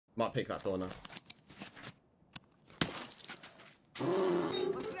Might pick that door now.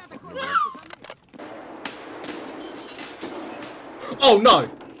 Oh no!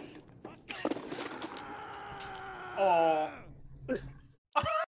 Oh.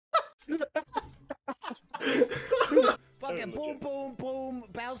 Fucking boom, boom, boom,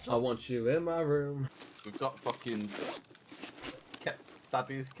 bounce. I want you in my room. We've got fucking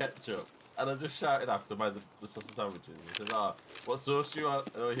Daddy's ketchup. And I just shouted after I made the sausage sandwiches. He says, ah, what sauce do you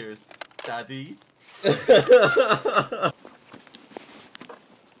want? And all I hear is, Daddy's.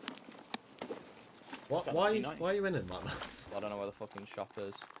 What? Why are you in it like that? I don't know where the fucking shop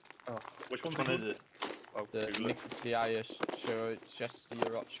is. Oh, which Which one one is it? Oh, The Nikitaya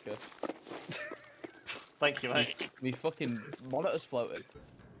Shestirochka. Thank you, mate. Me fucking monitor's floated.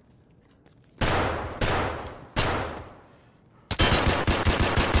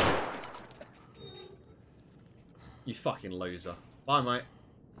 You fucking loser. Bye, mate.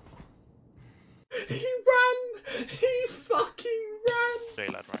 He ran! He fucking ran! J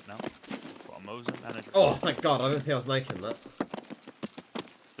lad right now. Got a Mosin and a Oh, thank God. I don't think I was making that.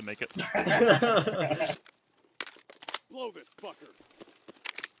 to make it. Blow this fucker.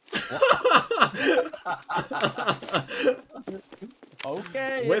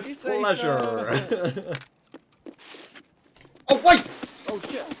 Okay. With if you say pleasure. so. Oh, wait! Oh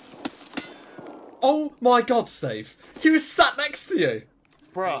shit. Oh my God, Steve. He was sat next to you.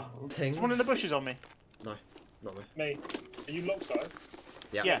 Bruh. Ting. There's one in the bushes on me. No, not me. Me. Are you lockside?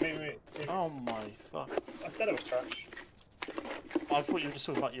 Yeah. Yeah. Me. Oh my fuck. I said it was trash. I thought you were just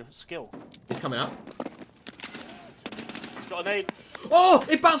talking about your skill. He's coming up. He's got a nade. Oh,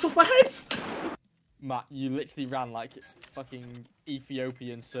 it bounced off my head! Matt, you literally ran like fucking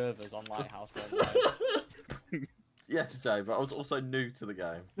Ethiopian servers on Lighthouse one day. Yes, Jay, but I was also new to the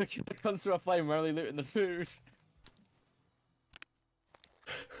game. It comes to a flame, we're only looting the food.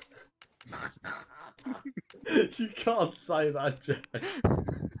 You can't say that, Jay.